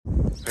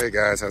Hey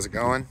guys, how's it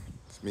going?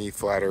 It's me,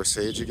 Flat Earth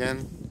Sage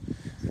again.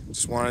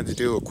 Just wanted to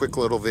do a quick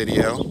little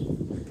video,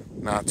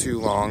 not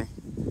too long,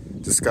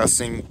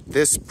 discussing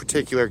this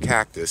particular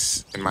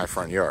cactus in my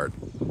front yard.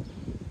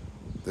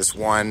 This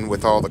one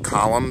with all the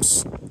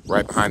columns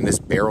right behind this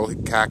barrel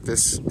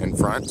cactus in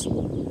front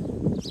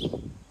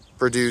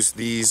produced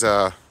these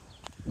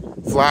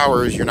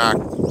flowers you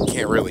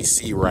can't really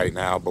see right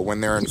now, but when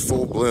they're in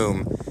full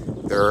bloom,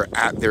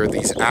 they're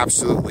these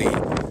absolutely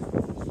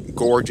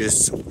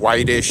gorgeous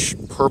whitish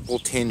purple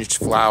tinged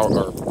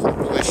flower, or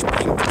purplish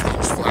pink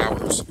tinged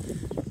flowers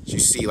you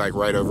see like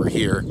right over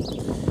here.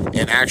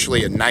 And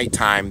actually at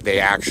nighttime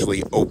they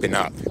actually open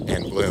up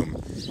and bloom.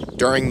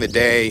 During the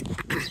day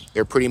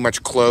they're pretty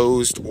much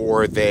closed,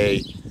 or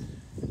they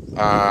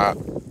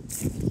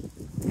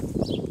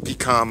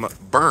become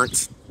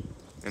burnt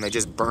and they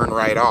just burn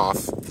right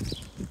off.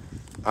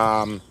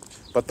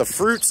 But the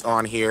fruits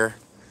on here,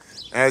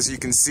 as you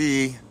can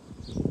see,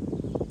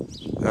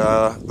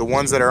 the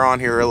ones that are on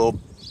here are a little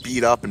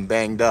beat up and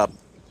banged up.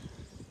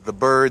 The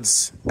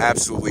birds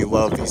absolutely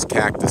love these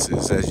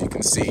cactuses, as you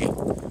can see.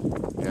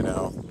 You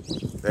know,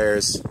 there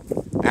is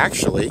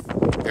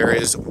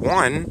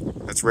one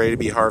that's ready to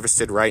be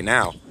harvested right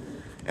now.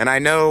 And I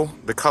know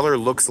the color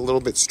looks a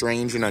little bit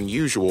strange and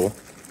unusual,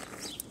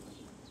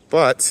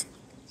 but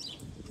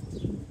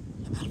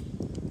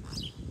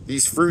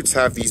these fruits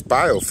have these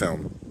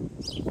biofilm,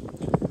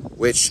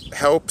 which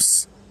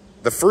helps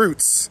the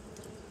fruits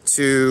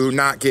to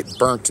not get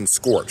burnt and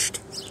scorched.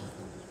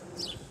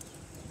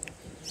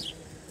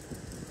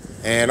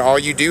 And all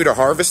you do to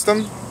harvest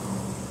them,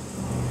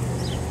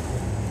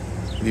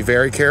 be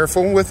very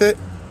careful with it,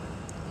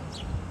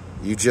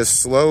 you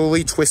just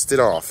slowly twist it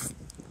off.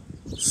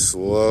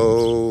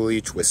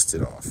 Slowly twist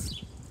it off.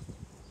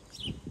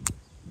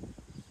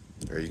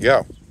 There you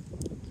go.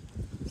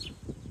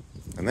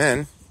 And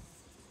then,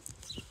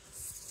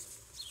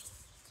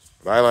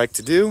 what I like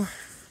to do,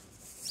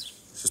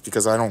 just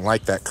because I don't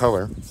like that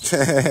color,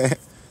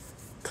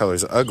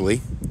 color's ugly,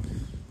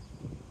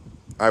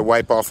 I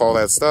wipe off all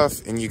that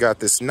stuff, and you got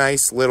this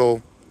nice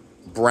little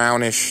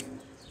brownish,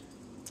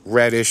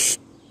 reddish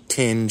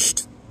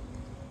tinged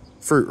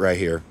fruit right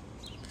here.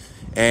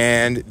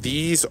 And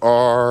these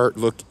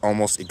look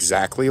almost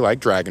exactly like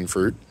dragon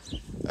fruit.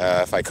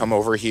 If I come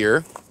over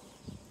here,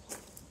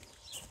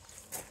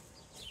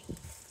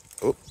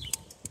 oh,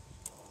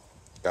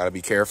 gotta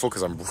be careful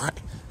because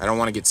I don't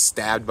want to get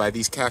stabbed by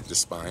these cactus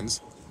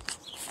spines.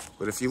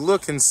 But if you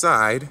look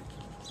inside,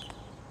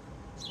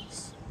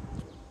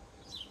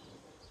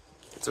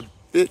 it's a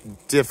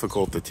bit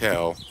difficult to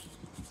tell.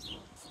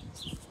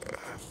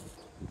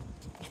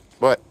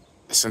 But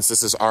since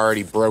this is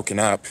already broken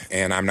up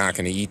and I'm not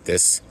going to eat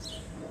this,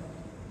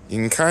 you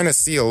can kind of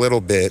see a little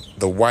bit.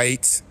 The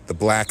white, the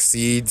black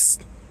seeds,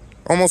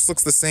 almost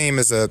looks the same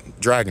as a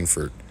dragon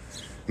fruit.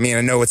 I mean,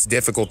 I know it's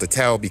difficult to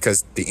tell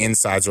because the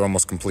insides are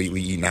almost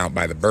completely eaten out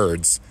by the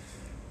birds,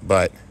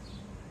 but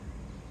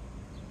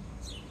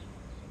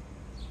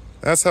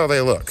that's how they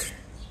look.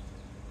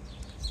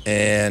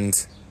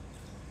 And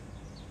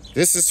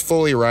this is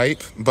fully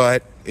ripe,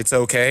 but it's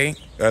okay.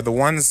 The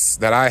ones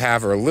that I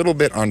have are a little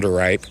bit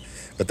underripe,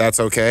 but that's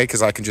okay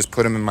because I can just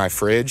put them in my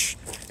fridge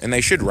and they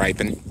should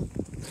ripen.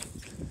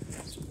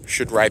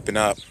 Should ripen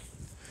up.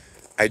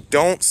 I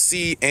don't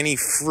see any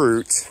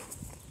fruit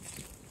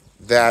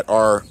that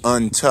are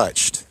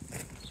untouched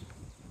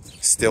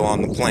still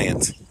on the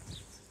plant.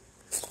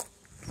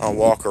 I'll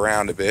walk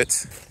around a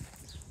bit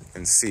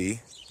and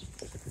see.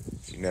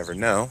 You never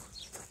know.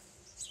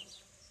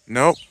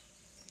 Nope.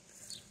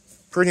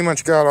 Pretty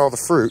much got all the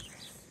fruit.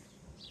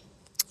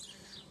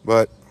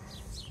 But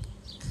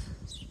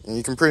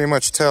you can pretty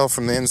much tell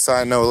from the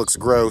inside. I know it looks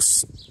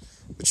gross,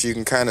 but you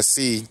can kind of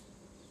see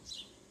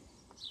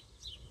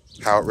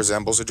how it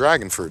resembles a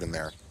dragon fruit in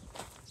there.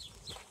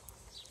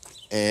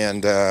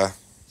 And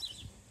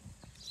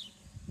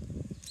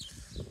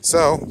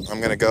so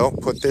I'm gonna go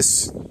pop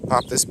this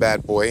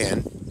bad boy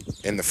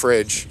in the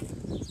fridge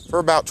for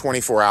about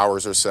 24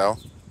 hours or so.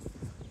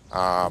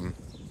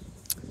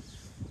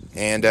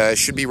 And it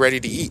should be ready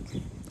to eat.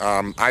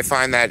 I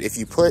find that if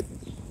you put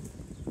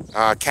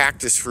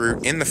cactus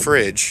fruit in the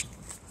fridge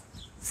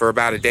for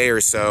about a day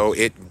or so,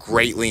 it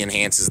greatly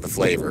enhances the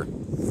flavor.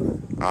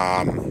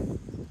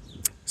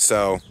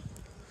 So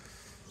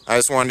I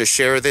just wanted to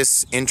share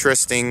this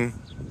interesting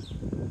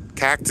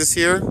cactus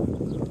here.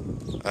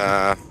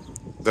 The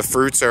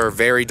fruits are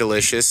very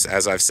delicious,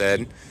 as I've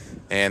said,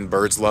 and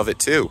birds love it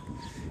too.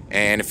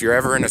 And if you're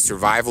ever in a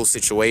survival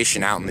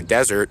situation out in the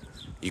desert,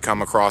 you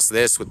come across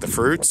this with the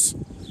fruits,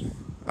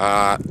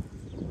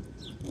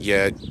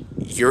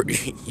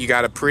 you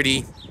got a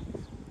pretty,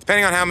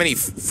 depending on how many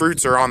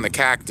fruits are on the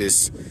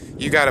cactus,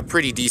 you got a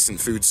pretty decent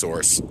food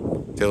source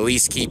to at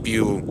least keep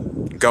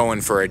you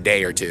going for a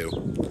day or two,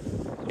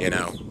 you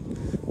know.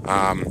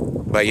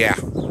 But yeah,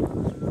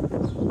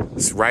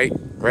 it's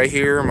right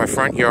here in my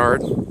front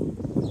yard,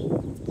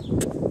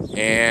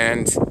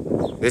 and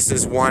this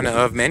is one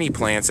of many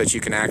plants that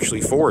you can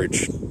actually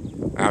forage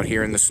out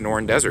here in the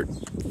Sonoran Desert.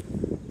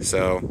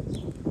 So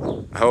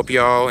I hope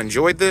y'all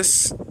enjoyed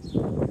this.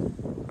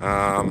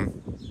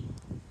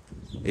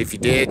 If you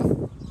did,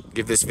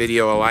 give this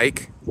video a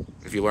like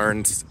if you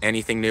learned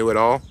anything new at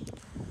all.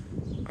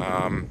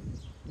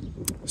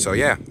 So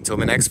yeah, until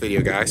the next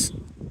video, guys.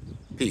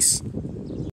 Peace.